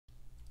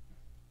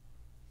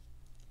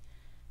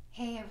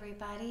Hey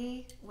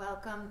everybody,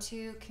 welcome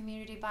to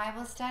Community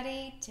Bible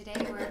Study. Today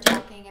we're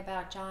talking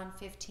about John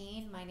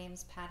 15. My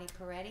name's Patty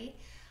Peretti,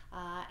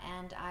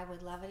 and I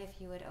would love it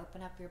if you would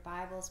open up your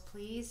Bibles,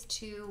 please,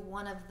 to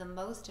one of the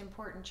most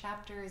important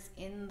chapters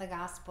in the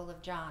Gospel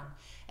of John.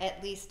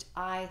 At least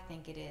I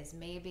think it is.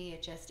 Maybe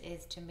it just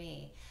is to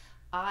me.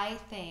 I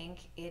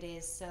think it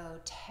is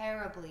so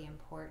terribly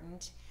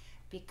important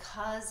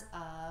because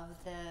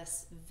of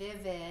this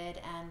vivid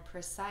and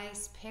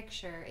precise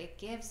picture it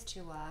gives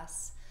to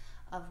us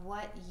of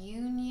what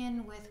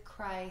union with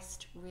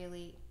Christ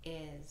really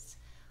is,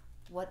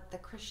 what the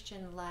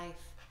Christian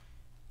life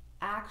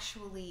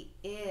actually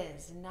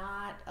is,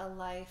 not a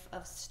life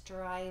of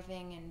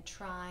striving and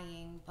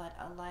trying, but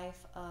a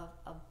life of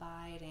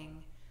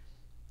abiding.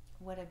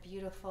 What a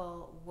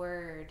beautiful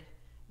word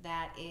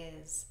that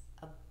is,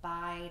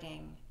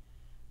 abiding.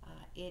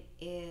 It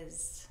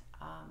is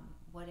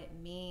what it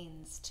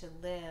means to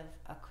live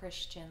a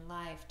Christian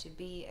life. To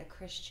be a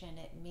Christian,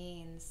 it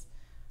means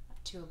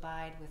to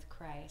abide with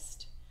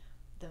Christ.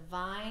 The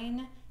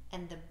vine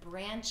and the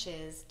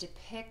branches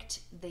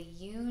depict the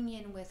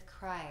union with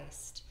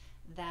Christ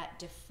that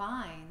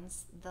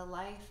defines the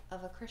life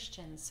of a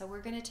Christian. So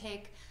we're going to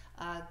take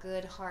a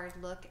good hard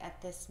look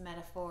at this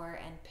metaphor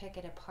and pick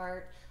it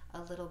apart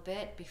a little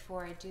bit.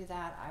 Before I do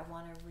that, I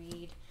want to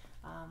read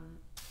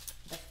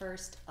the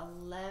first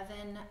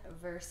 11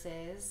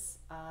 verses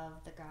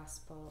of the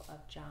Gospel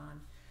of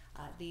John.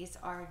 These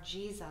are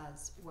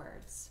Jesus'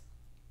 words.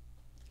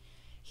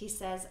 He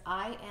says,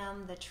 "I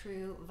am the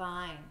true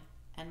vine,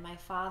 and my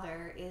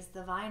Father is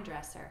the vine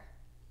dresser.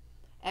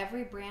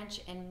 Every branch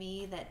in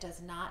me that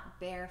does not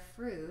bear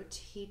fruit,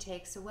 he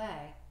takes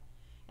away.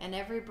 And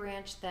every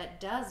branch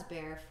that does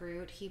bear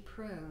fruit, he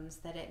prunes,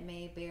 that it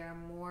may bear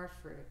more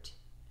fruit.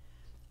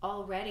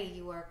 Already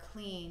you are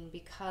clean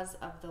because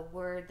of the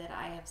word that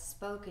I have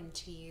spoken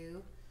to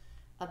you.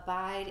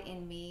 Abide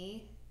in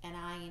me, and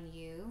I in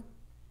you.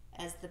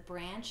 As the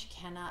branch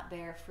cannot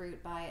bear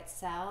fruit by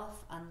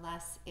itself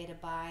unless it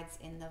abides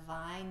in the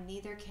vine,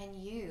 neither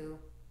can you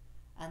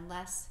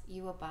unless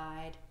you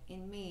abide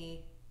in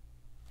me.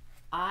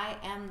 I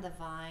am the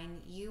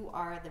vine, you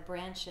are the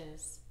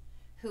branches.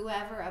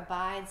 Whoever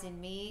abides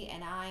in me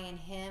and I in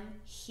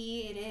him,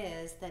 he it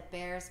is that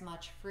bears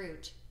much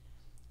fruit.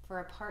 For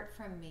apart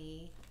from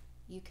me,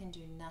 you can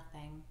do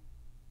nothing.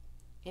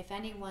 If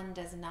anyone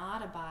does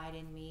not abide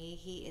in me,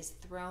 he is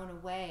thrown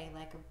away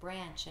like a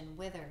branch and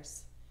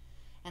withers.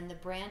 And the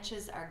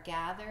branches are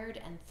gathered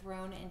and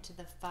thrown into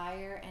the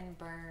fire and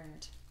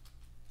burned.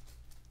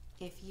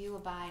 If you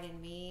abide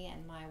in me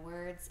and my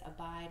words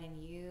abide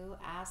in you,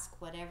 ask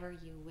whatever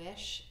you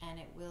wish, and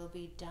it will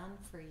be done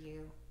for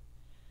you.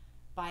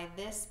 By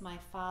this my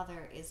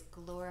Father is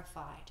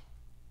glorified,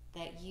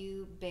 that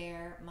you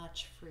bear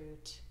much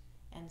fruit,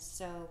 and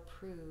so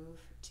prove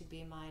to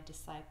be my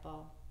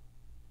disciple.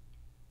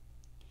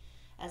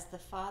 As the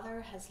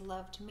Father has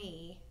loved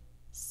me,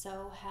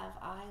 so have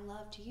I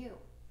loved you.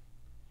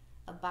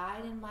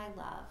 Abide in my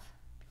love.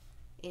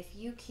 If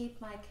you keep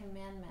my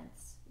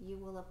commandments, you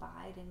will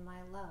abide in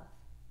my love,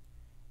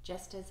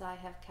 just as I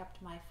have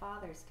kept my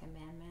Father's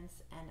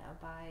commandments and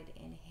abide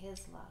in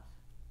his love.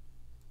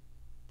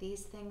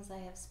 These things I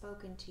have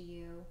spoken to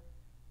you,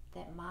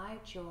 that my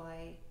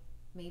joy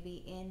may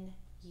be in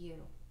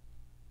you,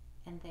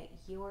 and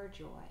that your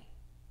joy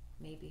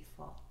may be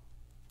full."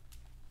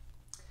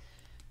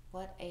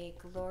 What a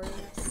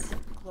glorious,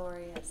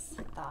 glorious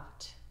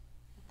thought,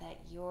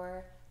 that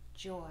your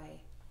joy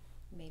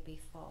may be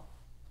full.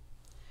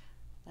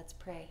 Let's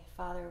pray.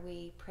 Father,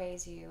 we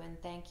praise you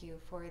and thank you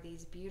for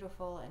these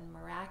beautiful and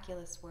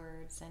miraculous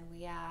words, and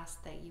we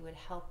ask that you would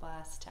help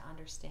us to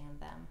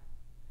understand them.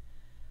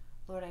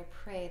 Lord, I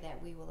pray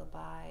that we will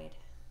abide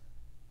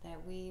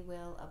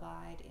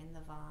in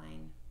the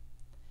vine,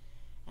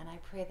 and I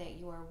pray that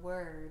your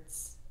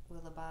words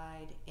will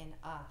abide in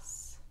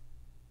us.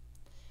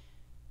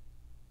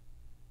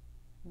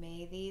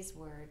 May these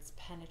words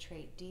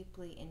penetrate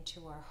deeply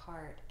into our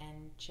heart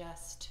and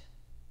just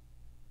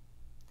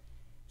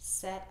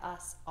set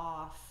us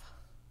off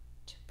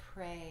to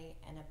pray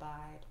and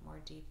abide more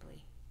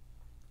deeply.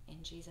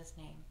 In Jesus'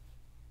 name,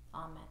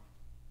 amen.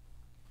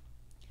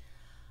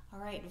 All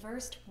right,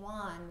 verse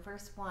 1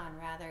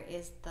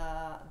 is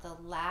the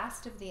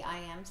last of the I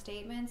am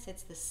statements.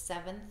 It's the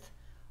seventh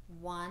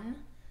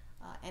one,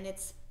 and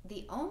it's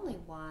the only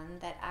one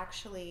that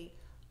actually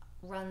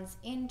runs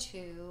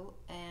into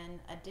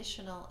an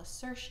additional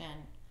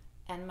assertion,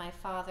 and my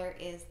Father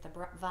is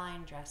the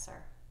vine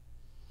dresser.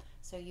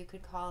 So you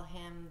could call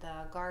him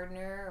the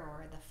gardener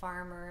or the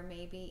farmer,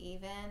 maybe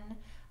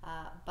even,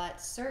 but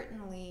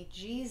certainly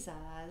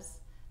Jesus,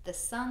 the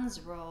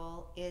Son's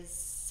role, is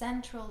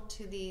central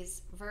to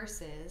these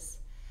verses,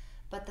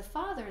 but the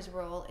Father's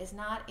role is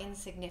not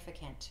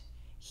insignificant.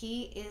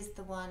 He is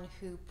the one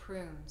who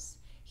prunes,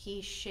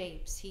 he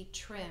shapes, he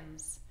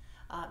trims.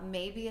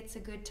 Maybe it's a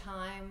good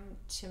time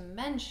to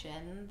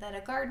mention that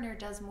a gardener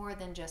does more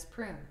than just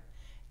prune,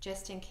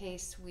 just in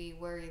case we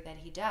worry that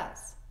he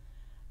doesn't.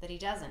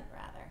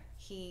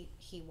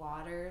 He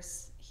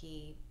waters,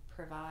 he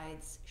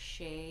provides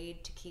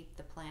shade to keep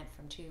the plant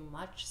from too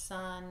much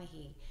sun.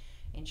 He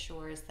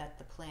ensures that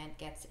the plant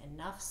gets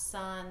enough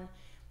sun.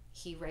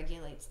 He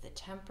regulates the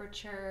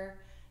temperature.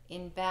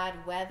 In bad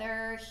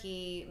weather,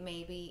 he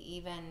maybe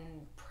even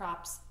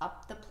props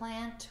up the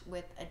plant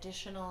with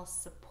additional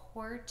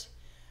support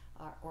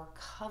or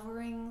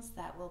coverings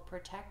that will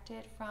protect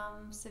it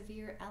from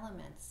severe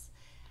elements.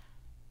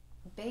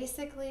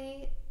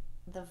 Basically,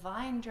 the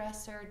vine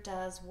dresser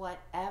does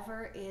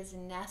whatever is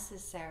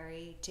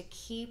necessary to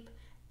keep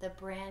the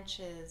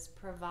branches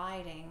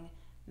providing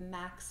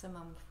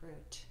maximum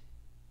fruit.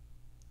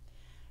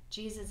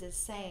 Jesus is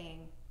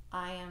saying,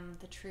 I am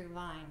the true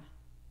vine.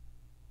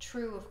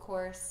 True, of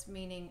course,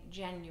 meaning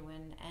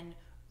genuine and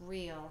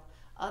real.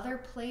 Other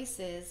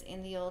places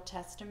in the Old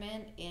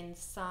Testament, in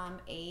Psalm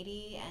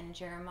 80 and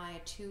Jeremiah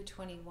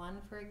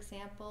 2:21, for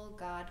example,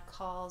 God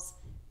calls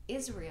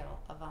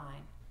Israel a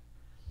vine.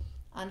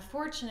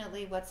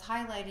 Unfortunately, what's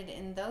highlighted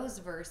in those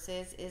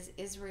verses is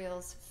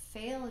Israel's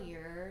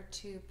failure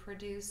to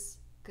produce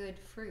good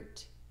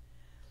fruit.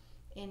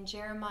 In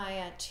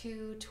Jeremiah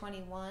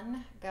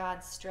 2:21,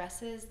 God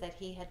stresses that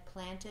he had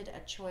planted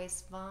a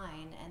choice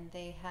vine and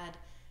they had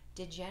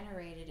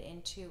degenerated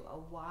into a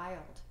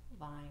wild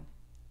vine.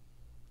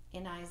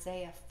 In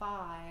Isaiah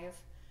 5,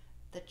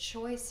 the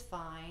choice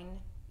vine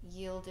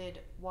yielded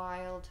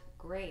wild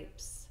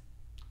grapes.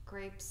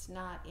 Grapes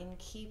not in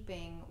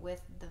keeping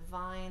with the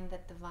vine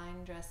that the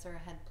vine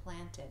dresser had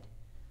planted.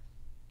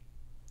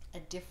 A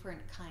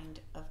different kind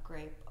of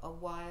grape, a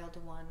wild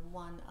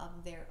one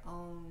of their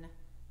own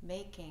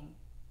making,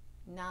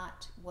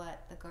 not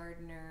what the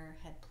gardener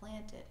had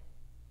planted.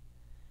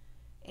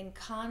 In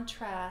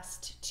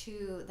contrast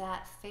to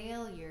that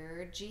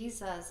failure,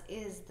 Jesus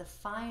is the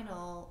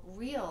final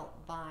real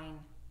vine,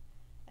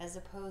 as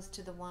opposed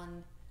to the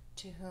one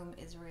to whom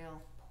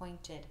Israel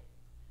pointed.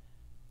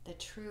 The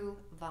true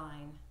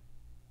vine,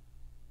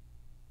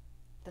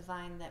 the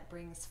vine that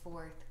brings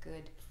forth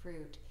good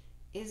fruit.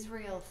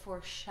 Israel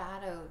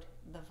foreshadowed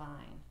the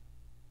vine.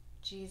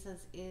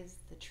 Jesus is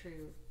the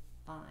true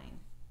vine.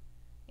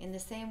 In the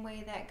same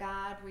way that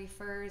God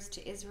refers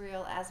to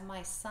Israel as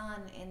my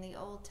son in the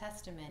Old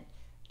Testament,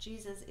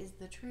 Jesus is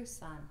the true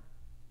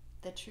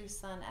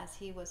son as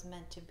he was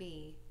meant to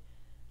be,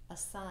 a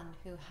son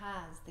who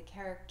has the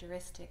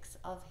characteristics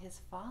of his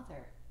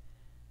Father,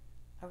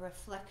 a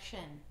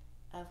reflection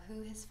of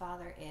who his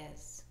Father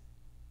is.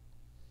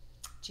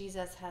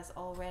 Jesus has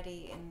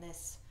already in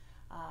this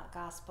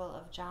Gospel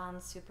of John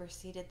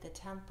superseded the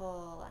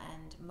temple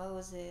and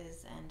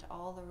Moses and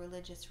all the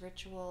religious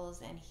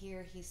rituals, and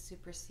here he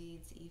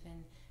supersedes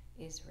even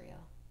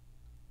Israel.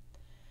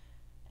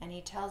 And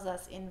he tells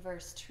us in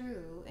verse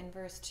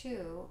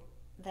 2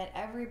 that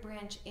every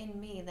branch in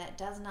me that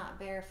does not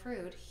bear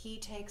fruit, he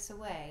takes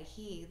away,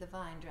 he, the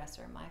vine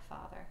dresser, my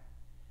Father.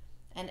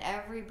 And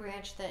every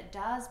branch that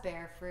does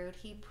bear fruit,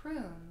 he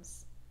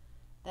prunes,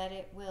 that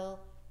it will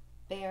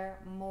bear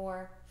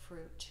more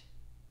fruit.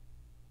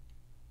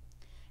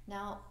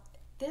 Now,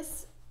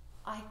 this,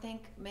 I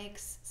think,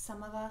 makes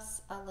some of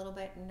us a little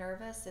bit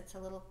nervous. It's a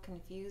little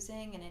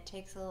confusing, and it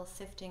takes a little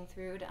sifting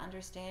through to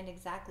understand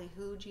exactly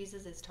who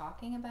Jesus is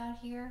talking about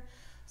here.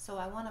 So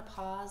I want to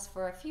pause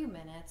for a few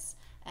minutes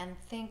and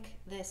think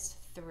this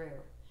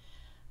through.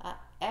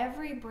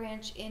 Every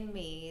branch in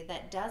me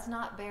that does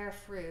not bear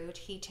fruit,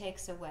 he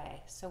takes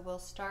away. So we'll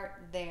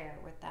start there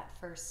with that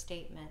first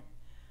statement.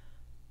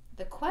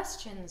 The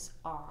questions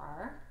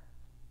are,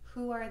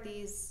 who are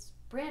these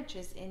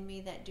branches in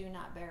me that do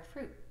not bear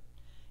fruit?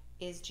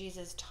 Is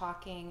Jesus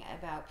talking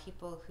about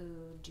people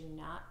who do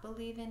not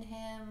believe in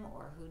him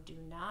or who do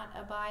not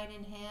abide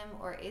in him?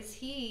 Or is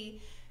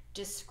he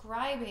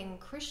describing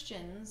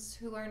Christians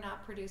who are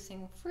not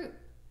producing fruit?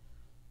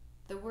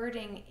 The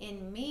wording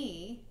in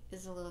me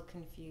is a little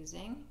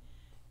confusing.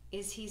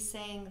 Is he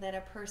saying that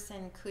a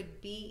person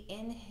could be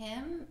in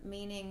him,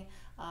 meaning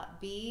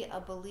be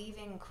a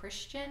believing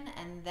Christian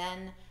and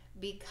then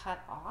be cut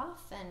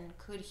off? And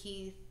could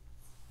he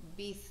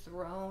be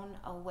thrown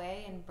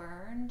away and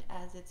burned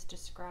as it's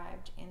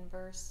described in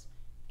verse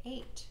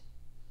 8?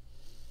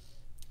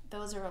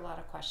 Those are a lot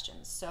of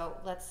questions. So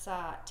let's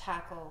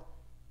tackle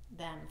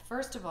them.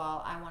 First of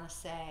all, I want to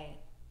say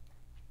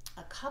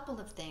a couple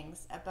of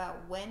things about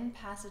when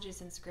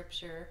passages in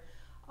Scripture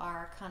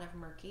are kind of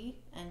murky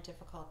and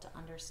difficult to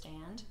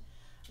understand.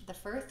 The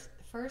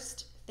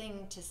first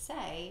thing to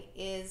say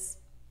is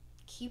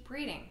keep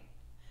reading.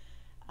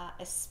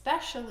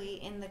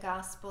 Especially in the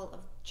Gospel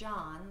of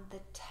John, the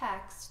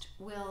text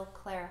will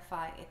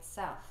clarify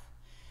itself.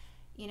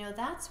 You know,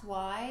 that's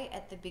why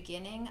at the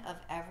beginning of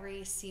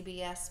every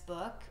CBS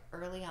book,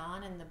 early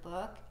on in the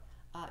book,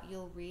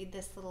 you'll read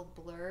this little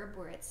blurb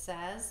where it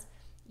says,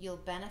 you'll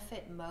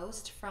benefit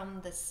most from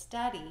the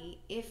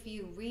study if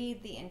you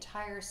read the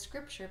entire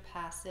scripture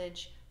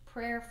passage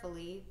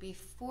prayerfully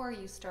before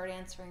you start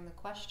answering the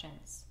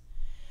questions.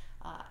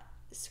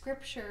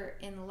 Scripture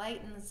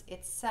enlightens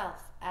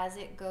itself as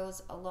it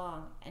goes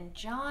along, and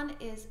John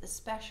is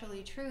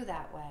especially true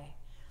that way.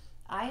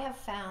 I have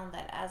found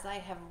that as I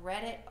have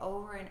read it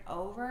over and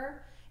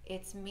over,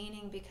 its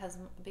meaning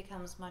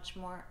becomes much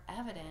more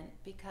evident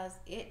because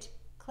it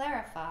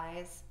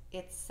clarifies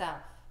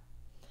itself.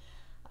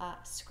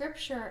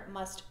 Scripture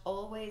must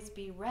always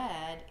be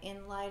read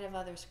in light of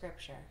other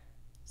scripture.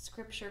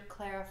 Scripture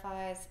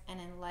clarifies and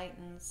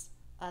enlightens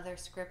other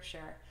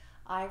scripture.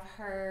 I've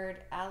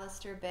heard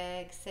Alistair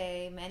Begg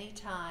say many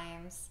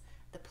times,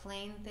 the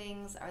plain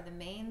things are the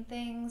main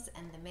things,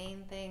 and the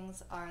main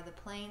things are the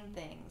plain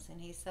things. And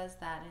he says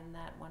that in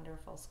that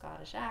wonderful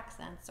Scottish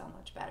accent, so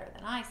much better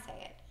than I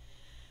say it.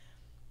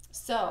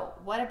 So,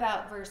 what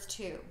about verse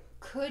 2?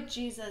 Could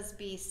Jesus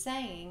be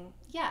saying,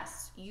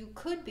 yes, you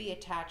could be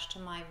attached to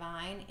my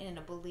vine in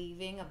a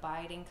believing,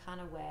 abiding kind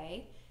of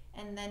way,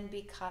 and then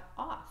be cut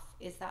off?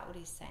 Is that what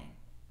he's saying?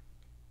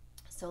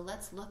 So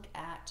let's look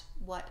at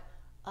what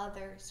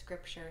other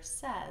scripture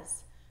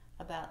says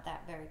about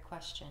that very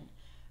question.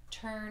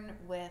 Turn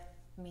with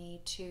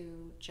me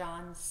to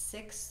John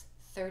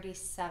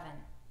 6:37.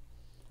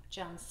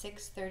 John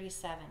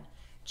 6:37.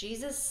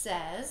 Jesus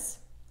says,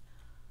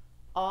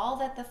 all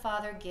that the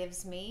Father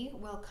gives me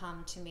will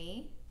come to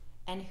me,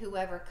 and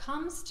whoever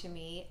comes to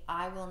me,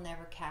 I will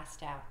never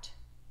cast out.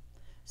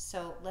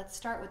 So let's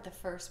start with the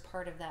first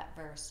part of that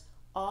verse.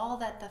 All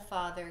that the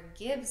Father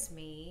gives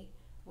me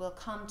will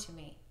come to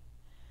me.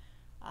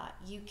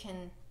 You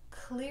can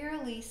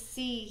clearly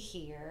see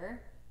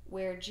here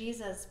where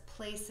Jesus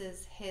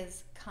places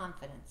his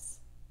confidence.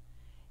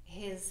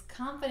 His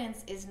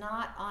confidence is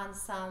not on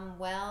some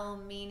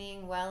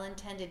well-meaning,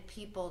 well-intended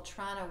people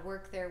trying to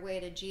work their way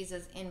to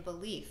Jesus in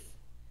belief.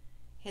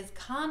 His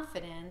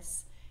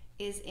confidence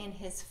is in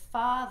his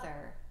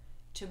Father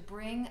to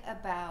bring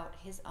about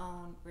his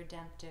own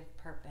redemptive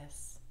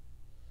purpose.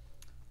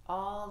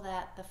 All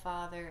that the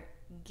Father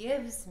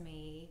gives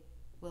me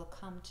will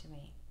come to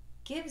me.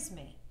 Gives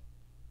me.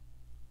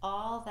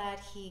 All that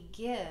he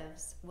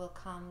gives will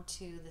come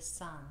to the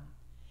Son.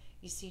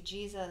 You see,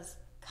 Jesus'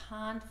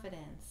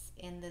 confidence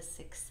in the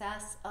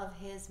success of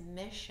his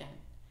mission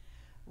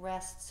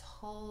rests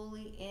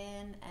wholly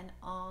in and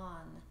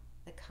on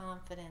the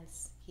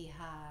confidence he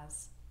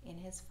has in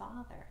his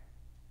Father.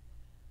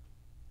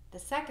 The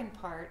second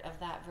part of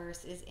that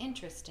verse is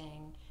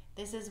interesting.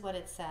 This is what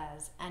it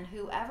says, and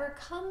whoever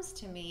comes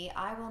to me,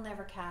 I will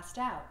never cast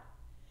out.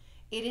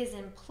 It is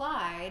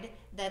implied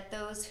that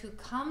those who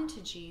come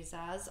to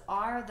Jesus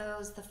are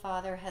those the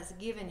Father has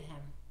given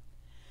him.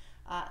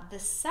 The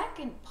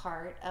second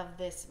part of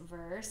this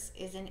verse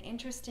is an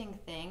interesting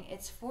thing.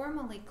 It's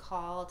formally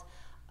called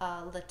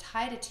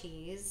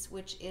Latidities,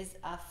 which is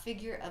a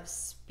figure of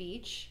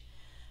speech.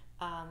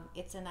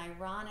 It's an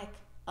ironic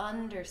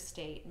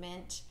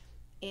understatement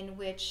in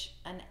which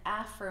an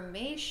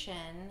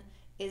affirmation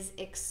is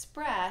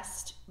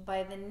expressed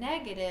by the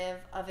negative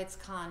of its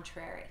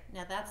contrary.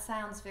 Now that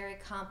sounds very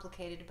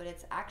complicated, but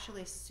it's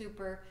actually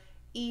super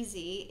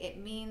easy. It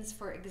means,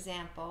 for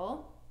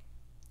example,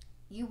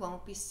 you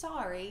won't be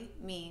sorry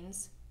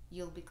means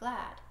you'll be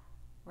glad,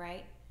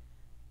 right?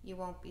 You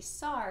won't be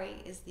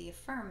sorry is the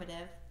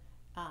affirmative.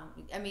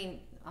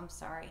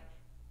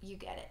 You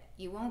get it.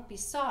 You won't be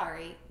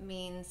sorry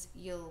means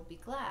you'll be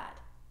glad.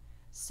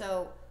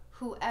 So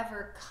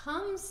whoever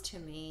comes to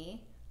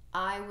me,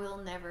 I will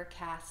never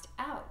cast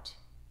out.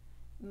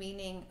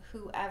 Meaning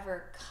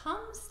whoever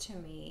comes to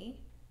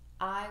me,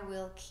 I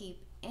will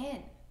keep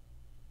in.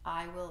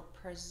 I will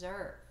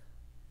preserve.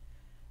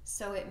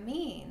 So it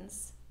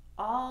means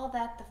all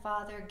that the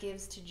Father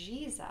gives to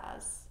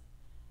Jesus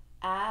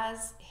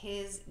as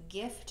his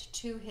gift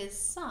to his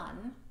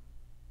Son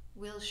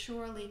will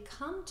surely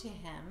come to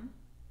him,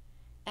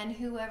 and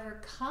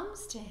whoever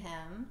comes to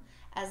him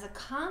as a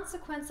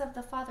consequence of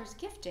the Father's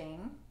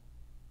gifting,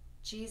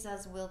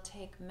 Jesus will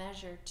take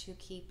measure to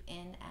keep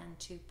in and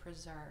to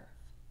preserve.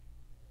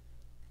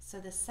 So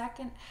the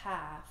second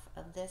half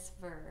of this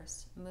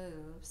verse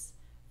moves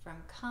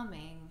from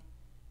coming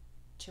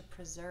to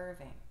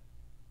preserving.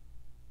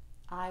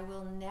 I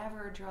will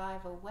never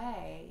drive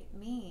away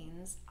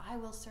means I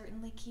will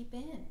certainly keep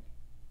in.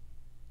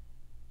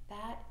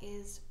 That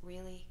is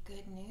really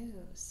good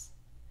news.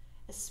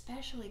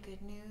 Especially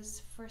good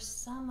news for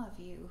some of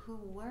you who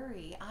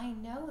worry. I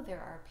know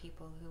there are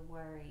people who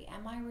worry.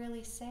 Am I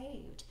really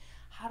saved?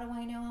 How do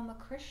I know I'm a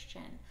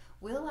Christian?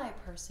 Will I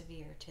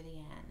persevere to the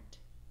end?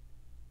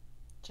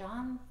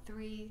 John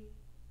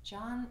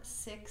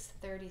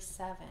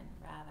 6:37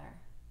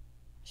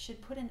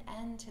 should put an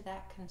end to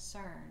that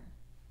concern.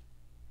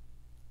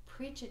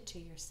 Preach it to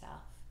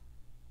yourself.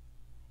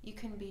 You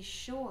can be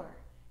sure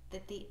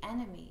that the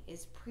enemy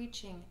is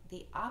preaching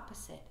the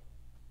opposite.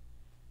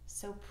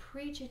 So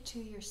preach it to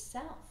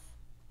yourself.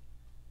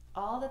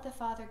 All that the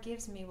Father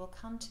gives me will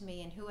come to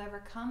me, and whoever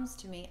comes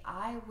to me,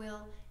 I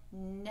will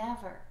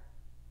never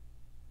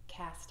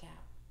cast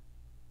out.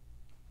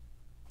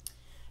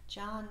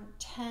 John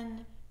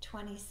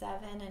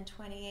 10:27 and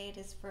 28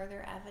 is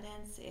further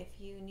evidence.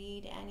 If you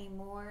need any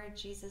more,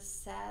 Jesus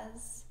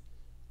says,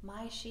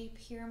 my sheep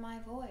hear my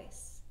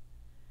voice.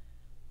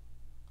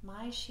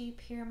 My sheep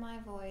hear my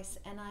voice,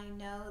 and I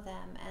know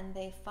them, and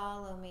they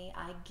follow me.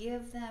 I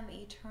give them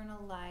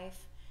eternal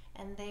life,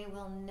 and they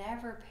will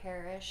never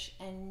perish,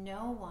 and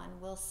no one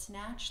will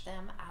snatch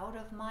them out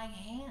of my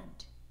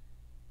hand.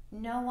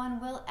 No one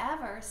will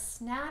ever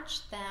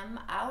snatch them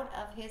out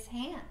of his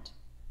hand.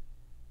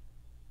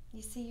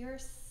 You see, your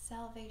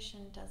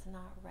salvation does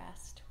not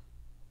rest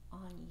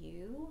on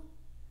you,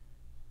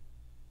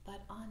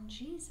 but on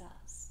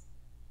Jesus.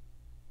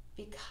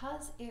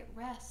 Because it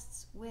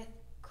rests with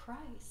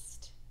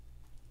Christ,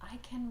 I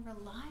can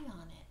rely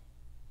on it.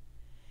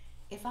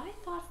 If I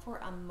thought for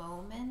a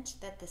moment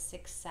that the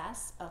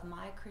success of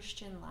my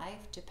Christian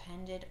life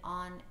depended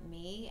on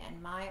me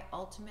and my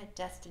ultimate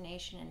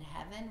destination in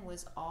heaven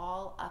was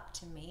all up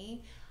to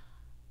me,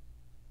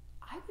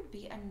 I would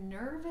be a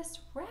nervous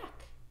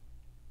wreck.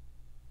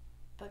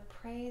 But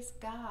praise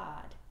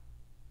God,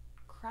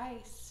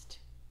 Christ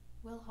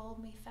will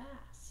hold me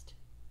fast.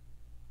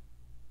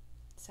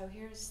 So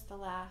here's the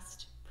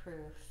last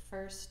proof.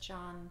 1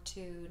 John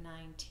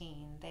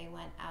 2:19. They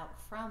went out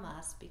from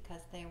us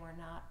because they were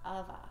not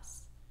of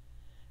us.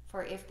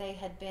 For if they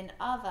had been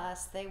of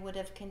us, they would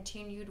have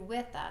continued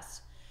with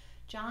us.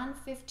 John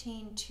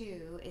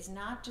 15:2 is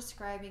not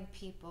describing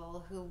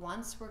people who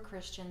once were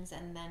Christians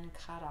and then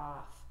cut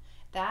off.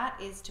 That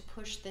is to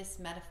push this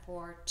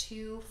metaphor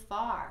too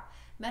far.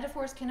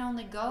 Metaphors can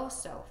only go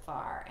so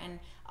far, and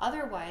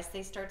otherwise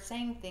they start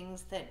saying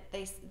things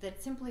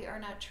that simply are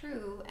not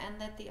true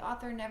and that the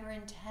author never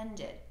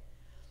intended.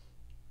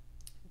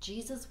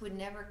 Jesus would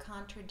never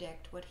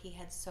contradict what he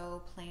had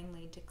so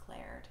plainly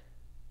declared.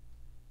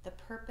 The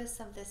purpose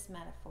of this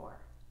metaphor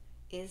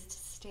is to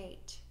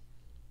state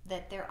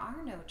that there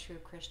are no true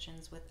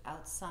Christians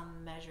without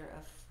some measure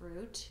of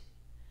fruit.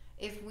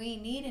 If we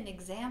need an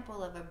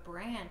example of a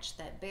branch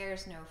that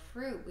bears no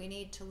fruit, we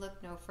need to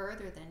look no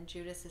further than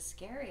Judas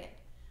Iscariot.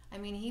 I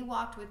mean, he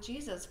walked with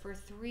Jesus for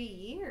 3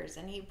 years,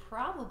 and he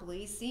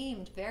probably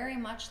seemed very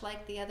much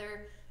like the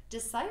other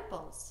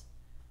disciples,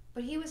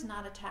 but he was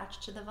not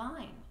attached to the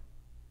vine.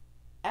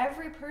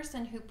 Every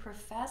person who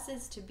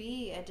professes to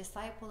be a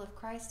disciple of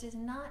Christ is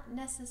not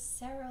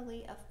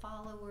necessarily a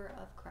follower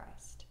of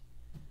Christ.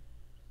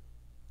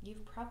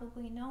 You've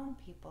probably known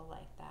people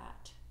like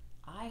that.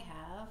 I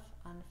have,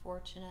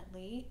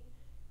 unfortunately,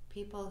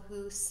 people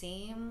who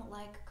seem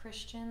like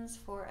Christians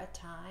for a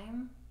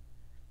time,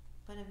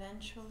 but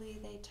eventually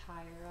they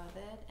tire of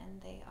it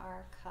and they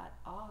are cut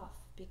off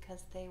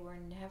because they were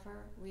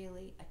never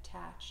really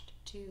attached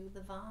to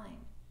the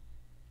vine.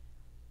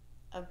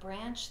 A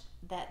branch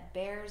that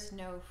bears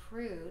no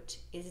fruit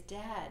is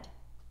dead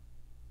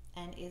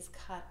and is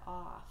cut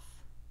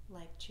off,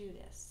 like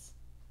Judas.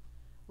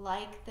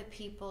 Like the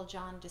people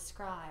John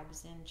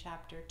describes in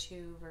chapter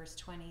 2, verse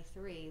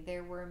 23,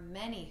 there were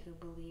many who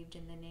believed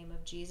in the name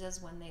of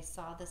Jesus when they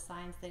saw the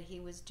signs that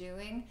he was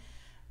doing.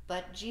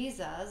 But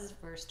Jesus,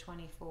 verse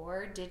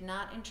 24, did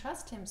not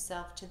entrust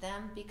himself to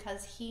them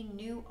because he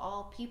knew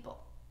all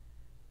people.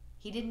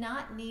 He did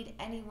not need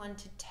anyone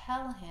to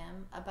tell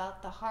him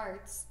about the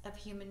hearts of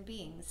human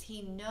beings.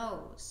 He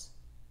knows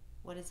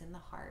what is in the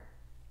heart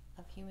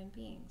of human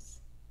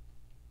beings.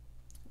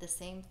 The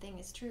same thing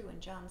is true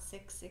in John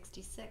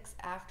 6:66.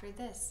 After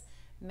this,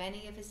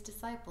 many of his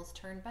disciples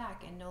turned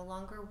back and no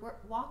longer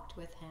walked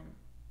with him.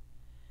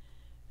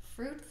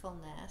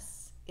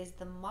 Fruitfulness is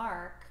the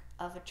mark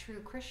of a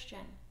true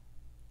Christian.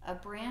 A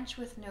branch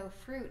with no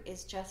fruit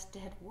is just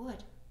dead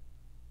wood.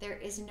 There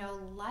is no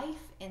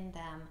life in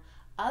them.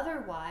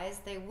 Otherwise,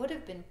 they would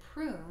have been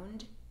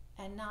pruned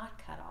and not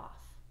cut off.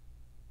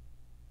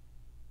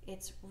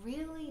 It's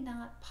really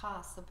not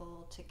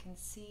possible to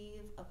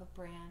conceive of a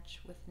branch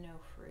with no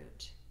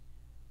fruit.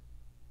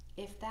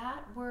 If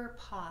that were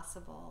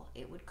possible,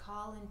 it would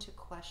call into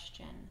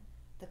question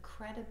the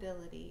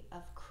credibility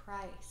of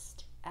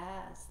Christ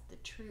as the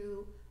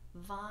true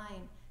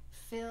vine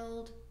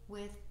filled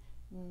with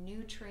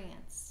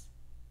nutrients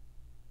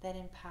that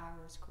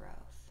empowers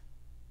growth.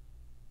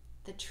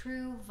 The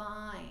true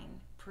vine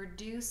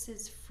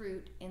produces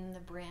fruit in the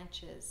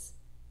branches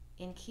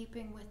in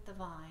keeping with the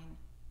vine.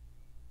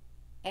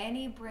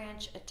 Any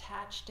branch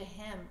attached to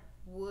him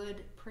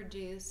would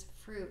produce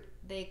fruit.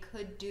 They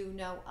could do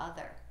no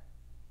other.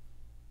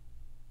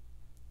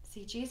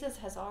 See, Jesus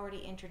has already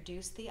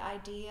introduced the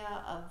idea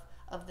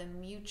of the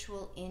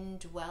mutual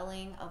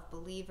indwelling of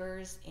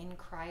believers in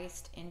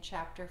Christ in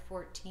chapter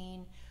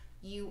 14.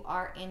 You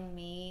are in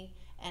me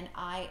and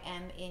I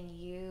am in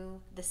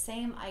you. The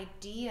same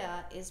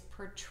idea is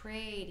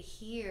portrayed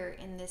here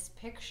in this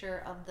picture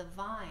of the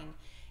vine.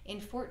 In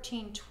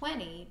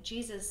 14:20,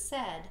 Jesus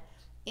said,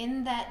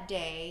 "In that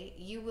day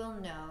you will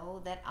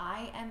know that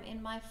I am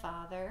in my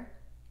Father,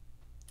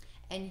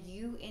 and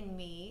you in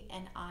me,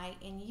 and I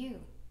in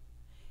you."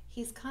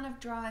 He's kind of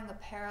drawing a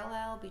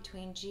parallel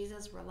between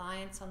Jesus'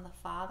 reliance on the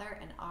Father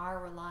and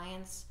our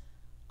reliance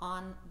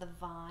on the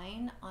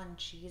vine, on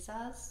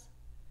Jesus.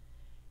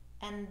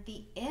 And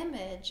the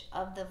image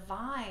of the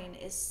vine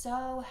is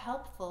so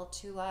helpful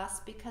to us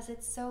because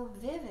it's so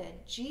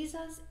vivid.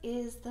 Jesus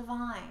is the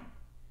vine.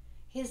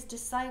 His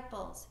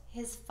disciples,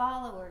 his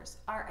followers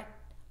are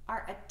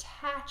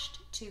attached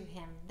to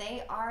him.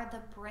 They are the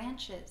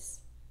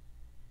branches.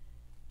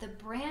 The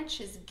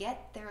branches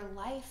get their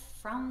life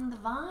from the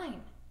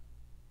vine.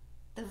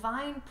 The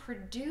vine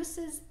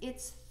produces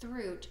its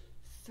fruit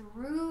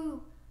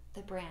through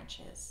the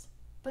branches,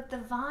 but the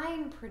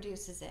vine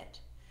produces it.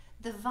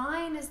 The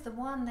vine is the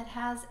one that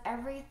has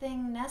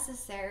everything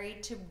necessary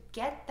to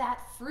get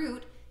that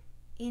fruit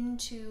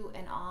into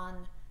and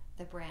on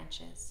the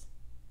branches.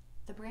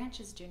 The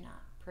branches do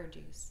not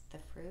produce the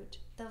fruit,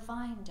 the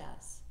vine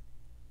does.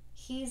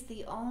 He's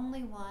the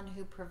only one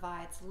who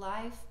provides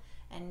life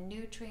and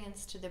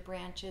nutrients to the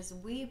branches.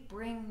 We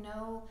bring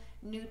no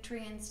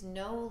nutrients,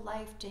 no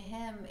life to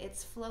him.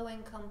 It's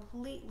flowing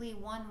completely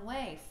one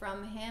way,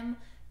 from him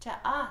to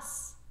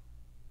us.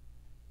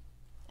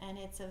 And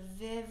it's a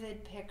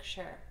vivid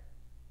picture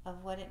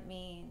of what it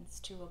means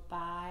to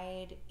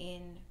abide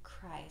in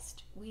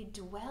Christ. We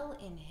dwell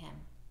in him.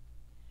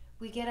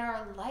 We get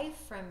our life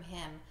from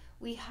him.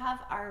 We have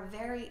our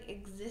very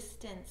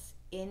existence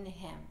in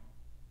him.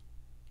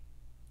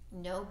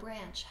 No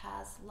branch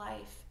has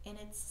life in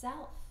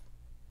itself.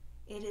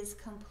 It is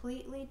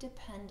completely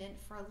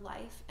dependent for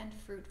life and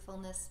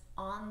fruitfulness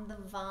on the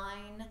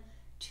vine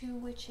to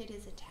which it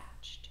is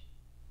attached.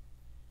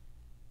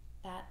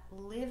 That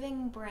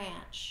living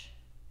branch,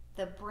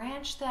 the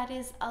branch that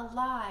is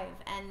alive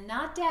and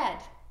not dead,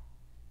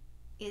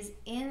 is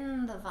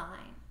in the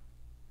vine,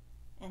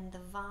 and the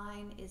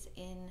vine is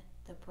in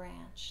the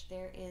branch.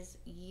 There is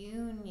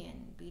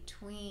union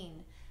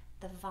between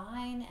the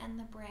vine and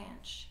the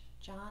branch.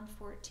 John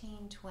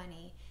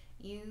 14:20,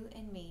 you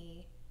in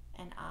me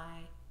and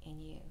I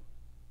in you.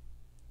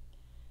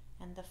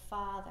 And the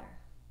Father,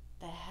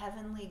 the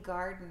heavenly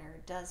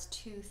gardener, does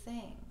two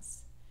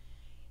things.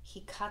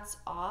 He cuts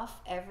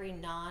off every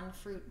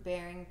non-fruit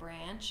bearing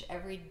branch,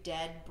 every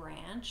dead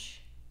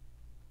branch,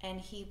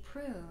 and he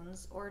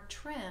prunes or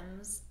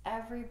trims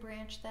every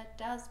branch that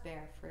does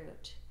bear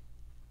fruit.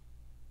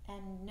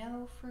 And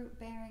no fruit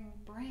bearing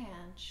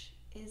branch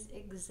is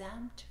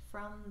exempt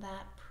from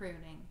that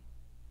pruning.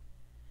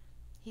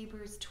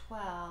 Hebrews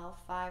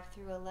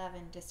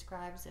 12:5-11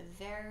 describes a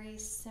very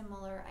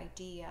similar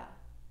idea.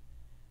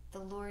 The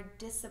Lord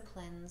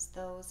disciplines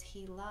those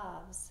he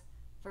loves.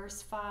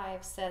 Verse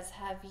 5 says,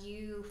 have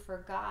you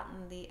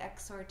forgotten the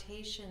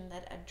exhortation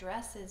that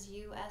addresses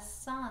you as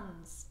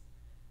sons?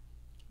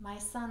 My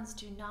sons,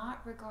 do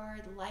not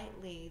regard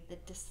lightly the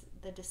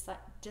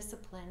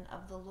discipline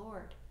of the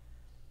Lord,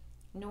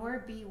 nor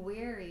be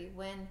weary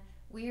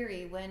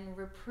when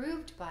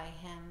reproved by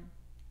him.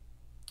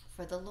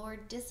 For the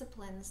Lord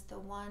disciplines the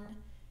one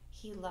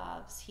he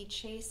loves. He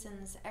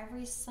chastens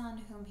every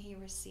son whom he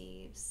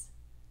receives.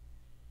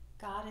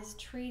 God is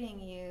treating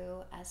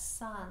you as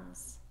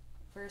sons.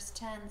 Verse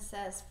 10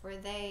 says, for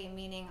they,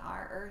 meaning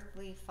our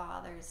earthly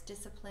fathers,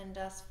 disciplined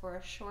us for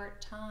a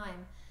short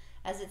time,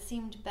 as it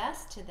seemed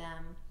best to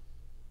them.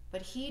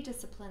 But he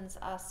disciplines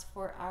us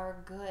for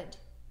our good,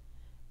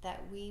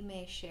 that we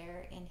may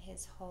share in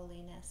his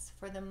holiness.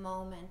 For the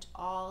moment,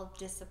 all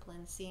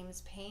discipline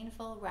seems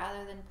painful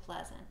rather than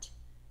pleasant,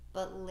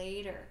 but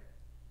later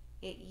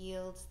it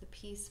yields the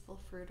peaceful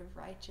fruit of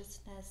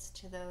righteousness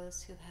to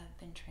those who have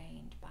been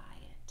trained by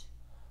it.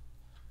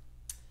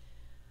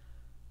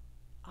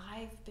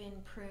 I've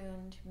been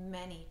pruned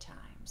many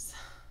times,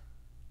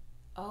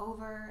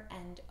 over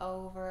and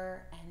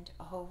over and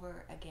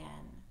over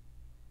again,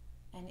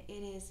 and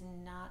it is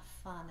not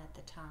fun at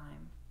the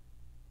time.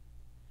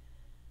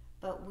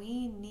 But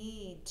we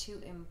need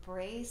to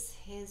embrace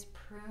his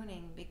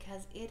pruning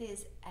because it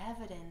is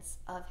evidence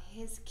of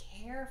his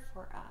care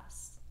for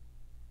us.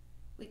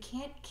 We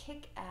can't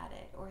kick at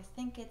it or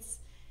think it's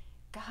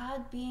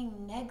God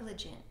being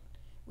negligent.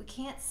 We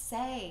can't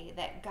say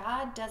that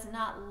God does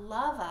not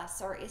love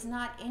us or is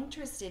not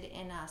interested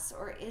in us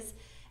or is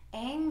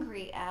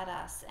angry at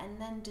us and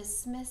then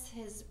dismiss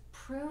his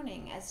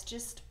pruning as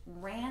just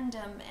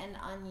random and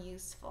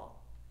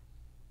unuseful.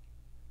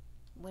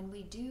 When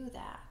we do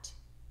that,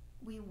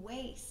 we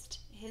waste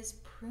his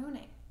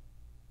pruning.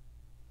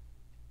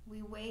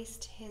 We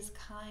waste his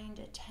kind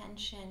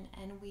attention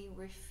and we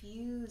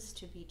refuse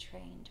to be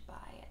trained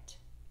by it.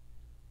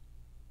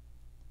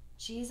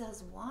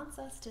 Jesus wants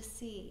us to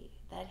see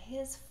that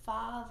his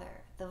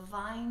Father, the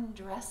vine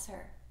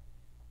dresser,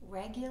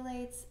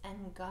 regulates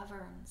and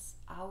governs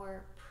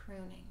our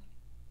pruning.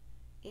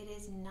 It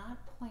is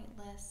not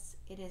pointless.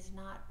 It is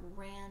not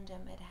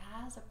random. It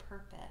has a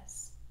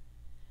purpose.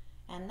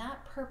 And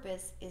that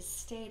purpose is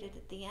stated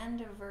at the end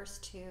of verse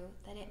 2,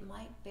 that it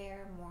might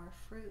bear more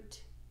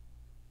fruit.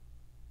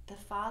 The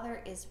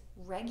Father is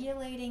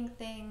regulating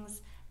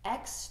things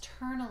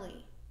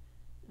externally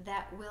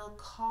that will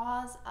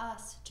cause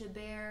us to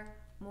bear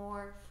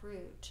more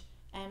fruit.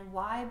 And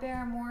why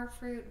bear more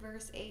fruit?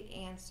 Verse 8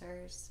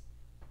 answers,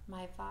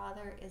 my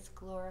Father is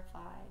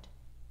glorified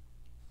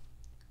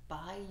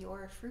by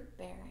your fruit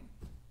bearing,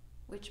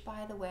 which,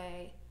 by the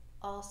way,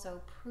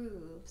 also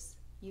proves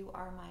you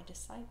are my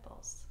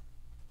disciples.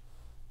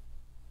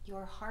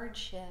 Your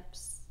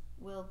hardships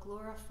will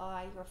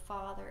glorify your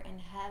Father in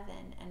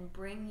heaven and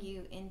bring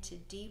you into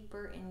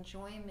deeper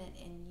enjoyment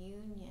and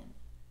union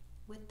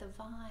with the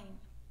vine.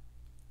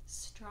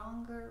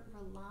 stronger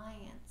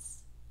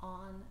reliance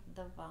on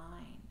the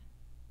vine.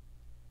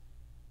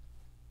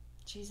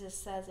 Jesus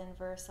says in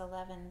verse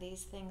 11,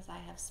 "These things I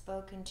have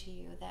spoken to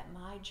you, that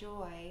my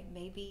joy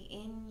may be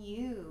in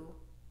you,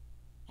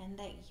 and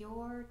that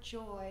your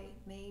joy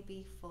may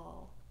be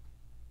full."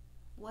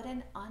 What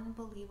an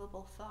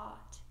unbelievable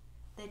thought,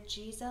 that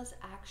Jesus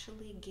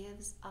actually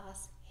gives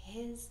us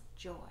his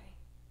joy.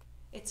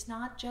 It's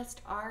not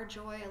just our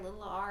joy, a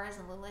little ours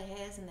and a little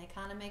his, and they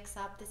kind of mix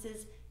up. This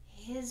is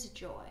his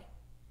joy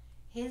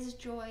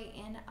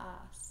in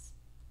us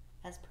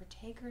as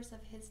partakers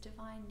of his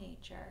divine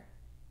nature,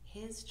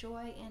 his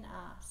joy in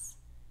us,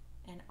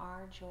 and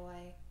our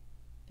joy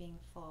being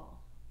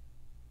full.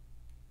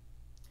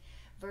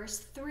 Verse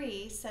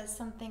 3 says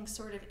something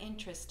sort of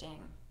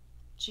interesting.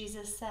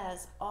 Jesus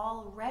says,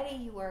 "Already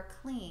you are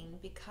clean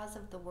because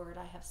of the word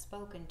I have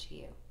spoken to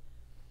you."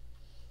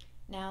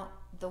 Now,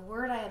 the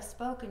word I have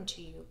spoken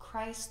to you,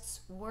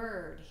 Christ's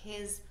word,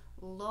 his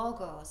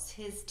logos,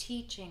 his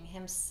teaching,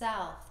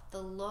 himself,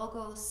 the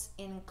logos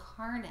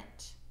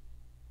incarnate,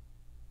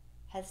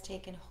 has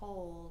taken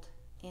hold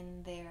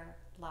in their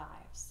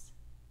lives.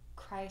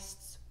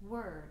 Christ's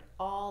word,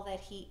 all that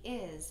he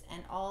is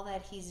and all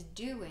that he's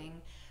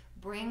doing,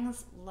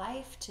 brings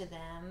life to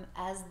them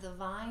as the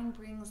vine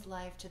brings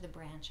life to the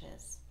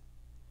branches.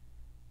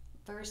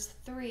 Verse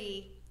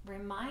 3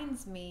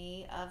 reminds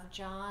me of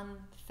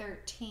John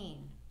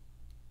 13.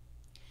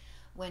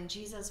 When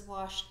Jesus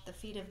washed the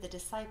feet of the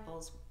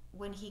disciples,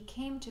 when he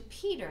came to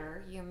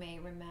Peter, you may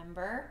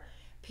remember,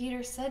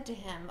 Peter said to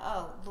him,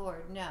 "Oh,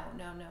 Lord,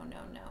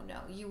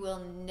 no. You will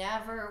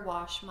never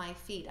wash my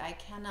feet. I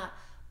cannot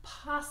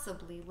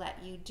possibly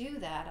let you do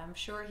that." I'm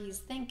sure he's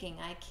thinking,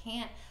 I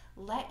can't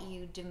let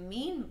you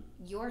demean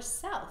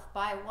yourself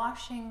by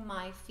washing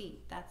my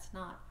feet. That's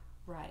not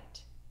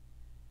right.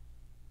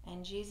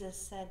 And Jesus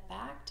said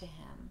back to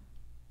him,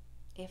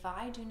 "If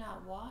I do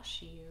not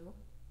wash you,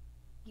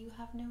 you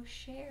have no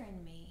share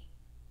in me."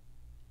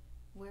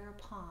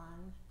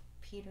 Whereupon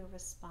Peter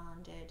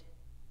responded,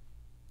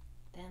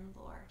 "Then,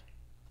 Lord,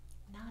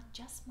 not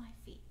just my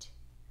feet,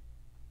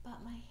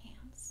 but my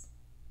hands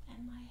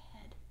and my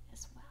head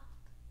as well."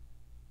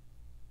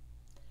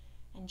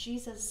 And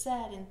Jesus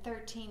said in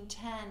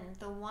 13:10,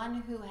 "The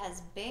one who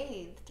has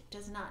bathed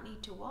does not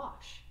need to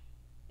wash,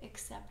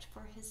 except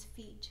for his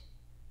feet,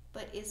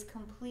 but is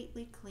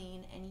completely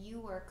clean, and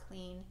you are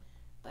clean,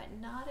 but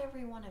not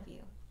every one of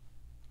you."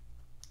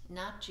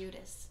 Not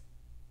Judas.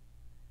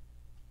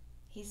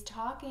 He's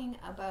talking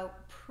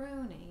about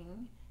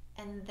pruning,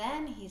 and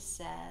then he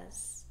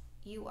says,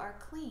 "You are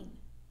clean."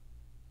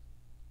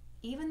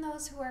 Even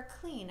those who are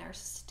clean are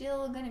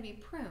still going to be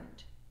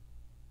pruned.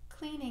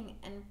 Cleaning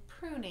and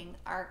pruning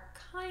are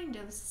kind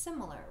of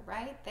similar,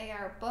 right? They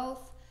are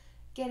both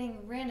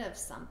getting rid of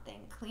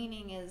something.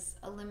 Cleaning is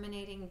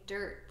eliminating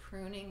dirt.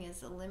 Pruning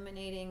is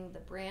eliminating the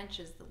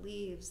branches, the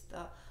leaves,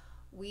 the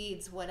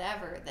weeds,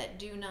 whatever, that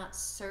do not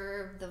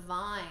serve the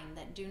vine,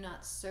 that do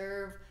not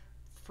serve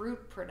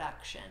fruit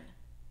production.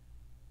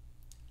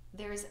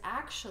 There's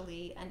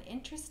actually an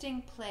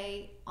interesting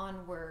play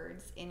on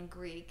words in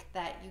Greek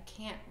that you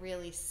can't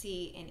really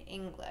see in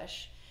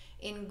English.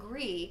 In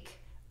Greek,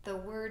 the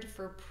word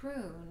for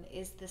prune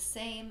is the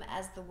same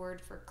as the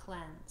word for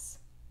cleanse.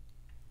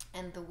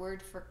 And the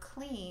word for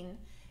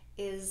clean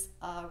is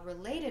a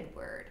related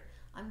word.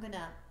 I'm going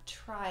to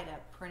try to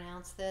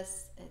pronounce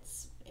this.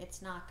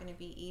 It's not going to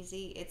be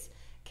easy. It's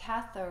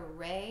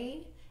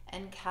katharei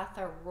and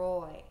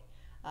katharoi.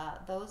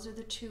 Those are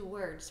the two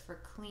words for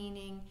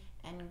cleaning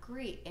and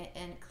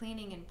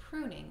cleaning and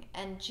pruning.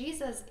 And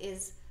Jesus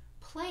is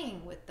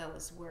playing with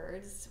those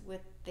words.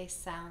 They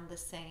sound the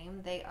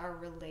same. They are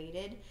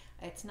related.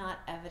 It's not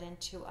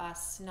evident to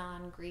us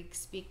non-Greek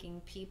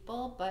speaking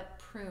people, but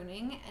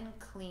pruning and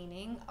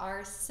cleaning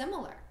are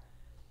similar.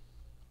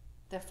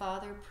 The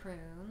Father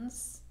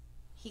prunes,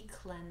 he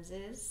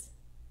cleanses,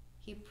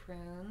 he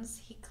prunes,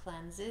 he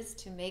cleanses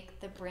to make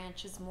the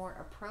branches more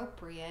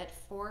appropriate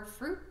for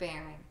fruit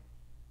bearing,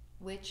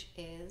 which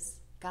is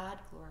God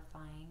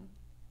glorifying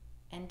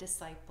and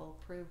disciple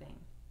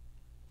proving.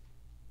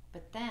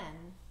 But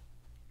then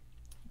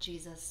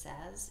Jesus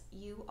says,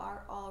 "You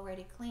are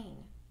already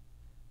clean,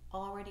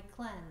 already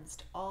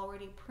cleansed,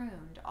 already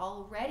pruned,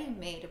 already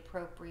made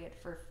appropriate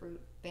for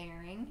fruit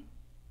bearing,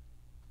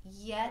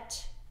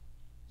 yet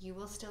you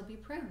will still be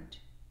pruned."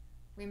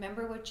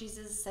 Remember what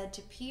Jesus said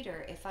to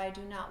Peter, "If I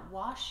do not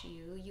wash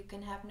you, you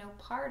can have no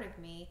part of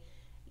me,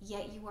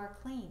 yet you are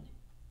clean."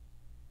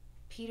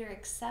 Peter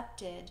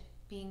accepted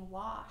being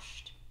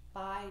washed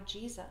by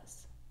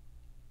Jesus.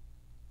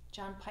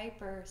 John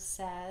Piper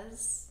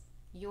says,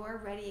 "Your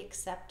ready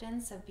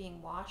acceptance of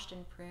being washed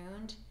and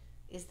pruned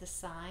is the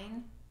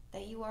sign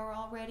that you are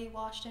already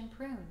washed and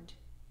pruned."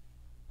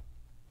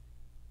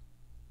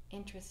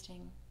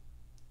 Interesting.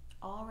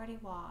 Already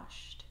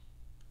washed,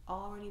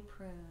 already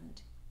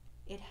pruned.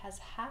 It has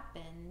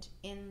happened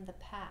in the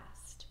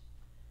past.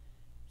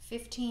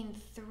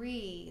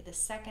 15:3, the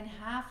second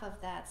half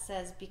of that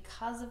says,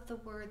 "Because of the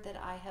word that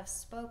I have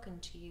spoken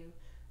to you,"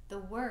 the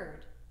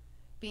word,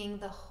 being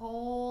the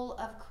whole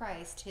of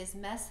Christ, his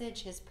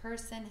message, his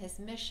person, his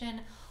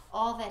mission,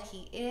 all that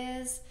he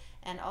is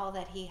and all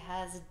that he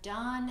has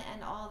done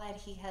and all that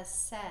he has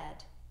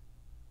said.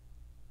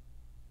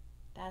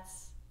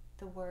 That's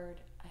the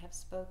word I have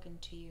spoken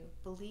to you.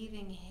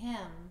 Believing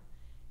him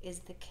is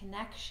the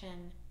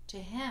connection to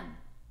him.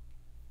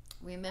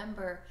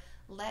 Remember,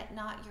 let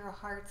not your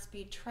hearts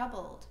be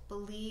troubled.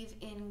 Believe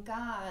in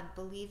God.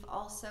 Believe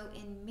also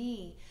in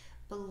me.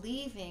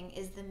 Believing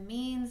is the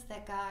means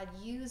that God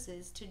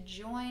uses to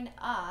join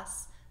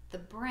us, the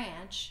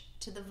branch,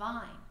 to the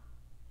vine.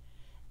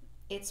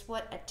 It's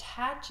what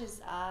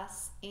attaches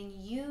us in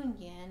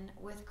union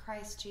with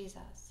Christ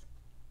Jesus.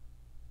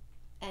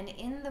 And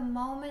in the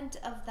moment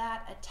of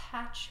that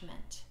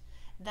attachment,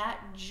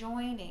 that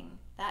joining,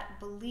 that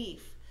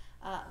belief,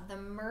 the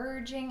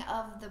merging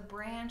of the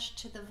branch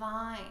to the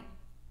vine,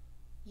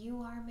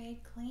 you are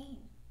made clean.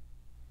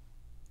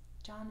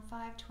 John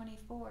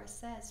 5:24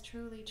 says,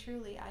 "Truly,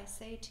 truly, I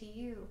say to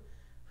you,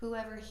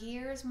 whoever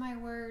hears my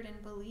word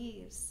and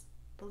believes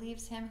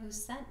him who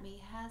sent me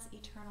has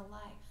eternal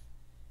life.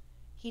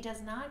 He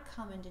does not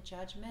come into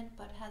judgment,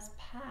 but has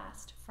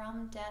passed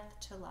from death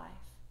to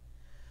life."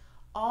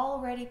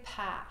 Already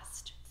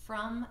passed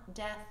from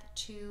death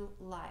to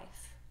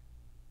life.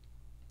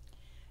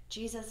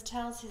 Jesus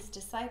tells his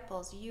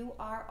disciples, you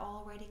are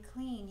already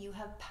clean. You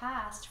have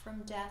passed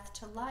from death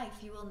to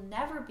life. You will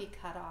never be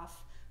cut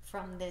off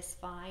from this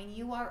vine.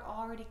 You are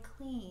already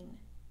clean.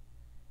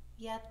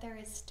 Yet there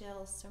is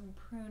still some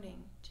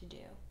pruning to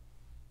do.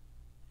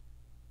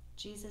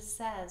 Jesus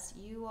says,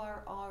 you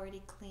are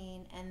already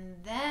clean,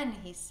 and then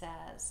he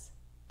says,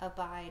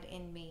 abide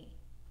in me.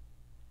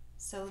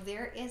 So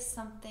there is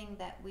something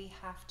that we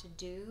have to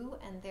do,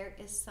 and there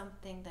is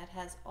something that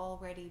has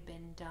already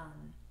been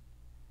done.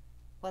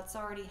 What's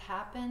already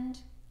happened?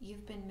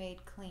 You've been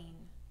made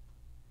clean.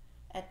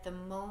 At the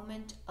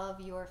moment of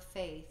your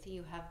faith,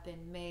 you have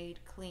been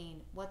made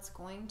clean. What's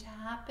going to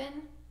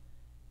happen?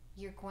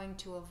 You're going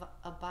to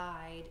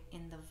abide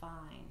in the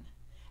vine.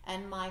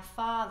 And my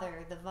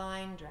Father, the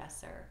vine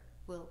dresser,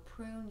 will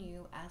prune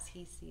you as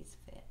he sees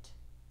fit.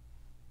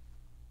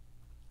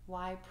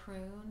 Why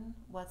prune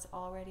what's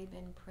already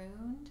been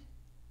pruned?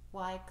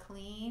 Why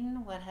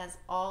clean what has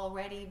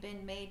already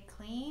been made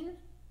clean?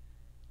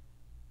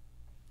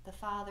 The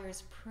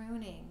Father's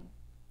pruning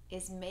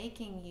is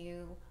making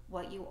you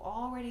what you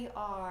already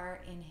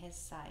are in his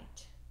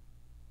sight.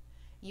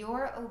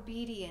 Your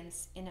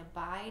obedience in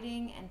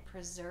abiding and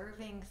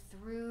preserving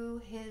through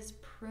his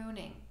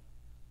pruning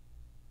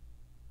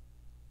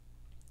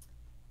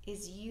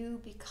is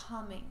you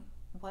becoming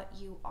what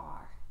you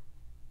are.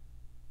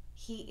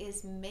 He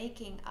is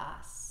making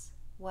us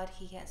what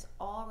he has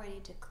already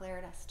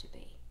declared us to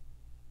be.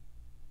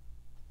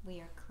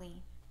 We are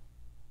clean.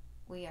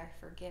 We are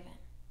forgiven.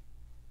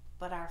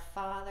 But our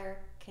Father's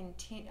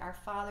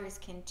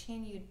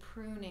continued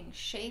pruning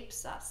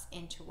shapes us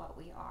into what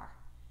we are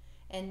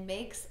and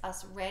makes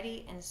us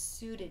ready and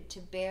suited to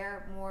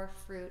bear more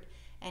fruit.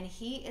 And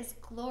he is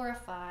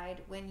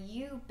glorified when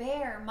you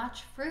bear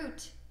much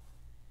fruit.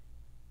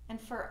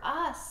 And for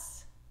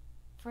us,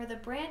 for the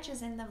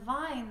branches in the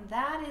vine,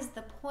 that is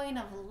the point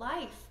of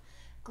life,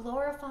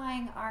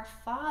 glorifying our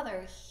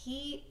Father.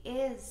 He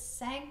is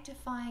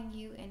sanctifying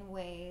you in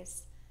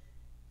ways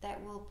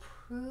that will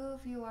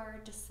prove you are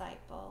a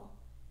disciple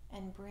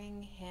and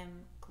bring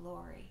him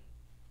glory.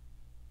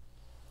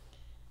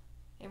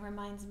 It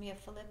reminds me of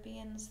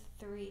Philippians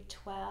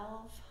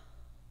 3:12,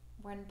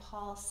 when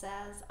Paul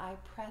says, I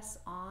press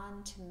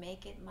on to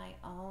make it my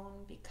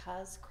own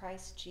because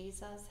Christ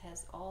Jesus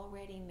has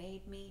already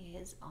made me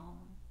his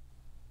own.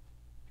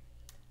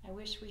 I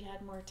wish we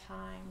had more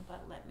time,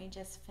 but let me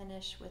just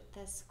finish with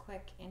this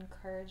quick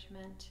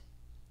encouragement.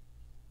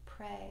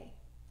 Pray.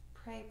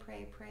 Pray,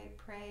 pray, pray,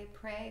 pray,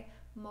 pray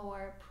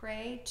more.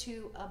 Pray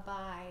to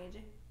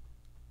abide.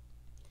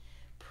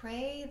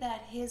 Pray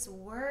that his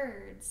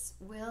words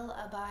will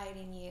abide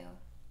in you.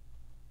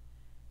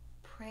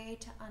 Pray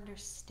to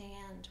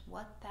understand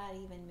what that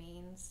even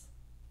means.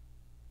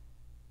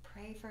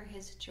 Pray for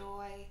his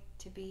joy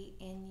to be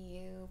in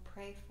you.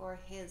 Pray for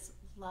his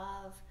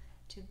love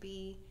to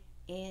be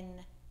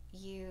in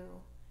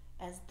you.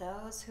 As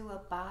those who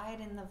abide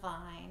in the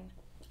vine,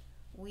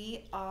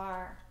 we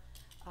are,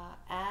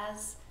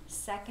 as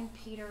 2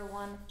 Peter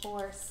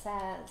 1:4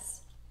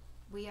 says,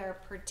 we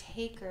are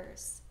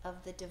partakers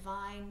of the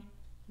divine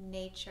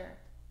nature.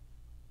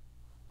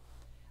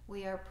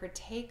 We are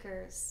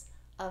partakers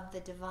of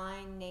the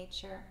divine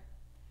nature.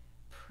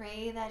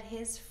 Pray that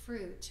his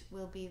fruit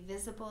will be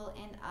visible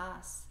in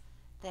us,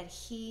 that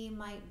he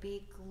might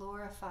be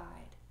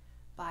glorified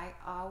by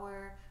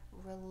our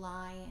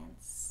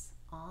reliance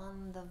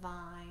on the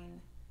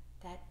vine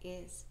that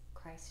is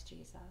Christ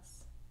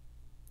Jesus.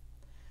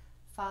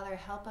 Father,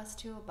 help us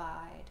to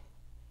abide.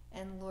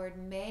 And Lord,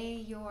 may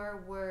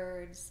your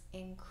words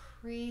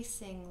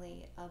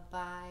increasingly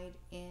abide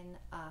in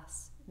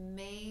us.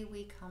 May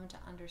we come to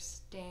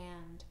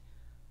understand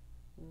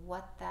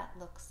what that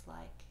looks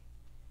like.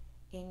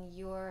 In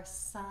your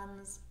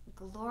Son's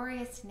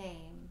glorious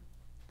name,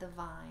 the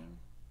vine.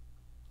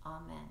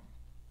 Amen.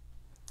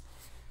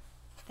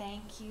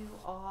 Thank you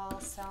all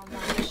so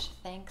much.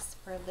 Thanks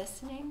for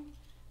listening,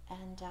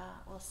 and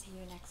we'll see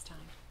you next time.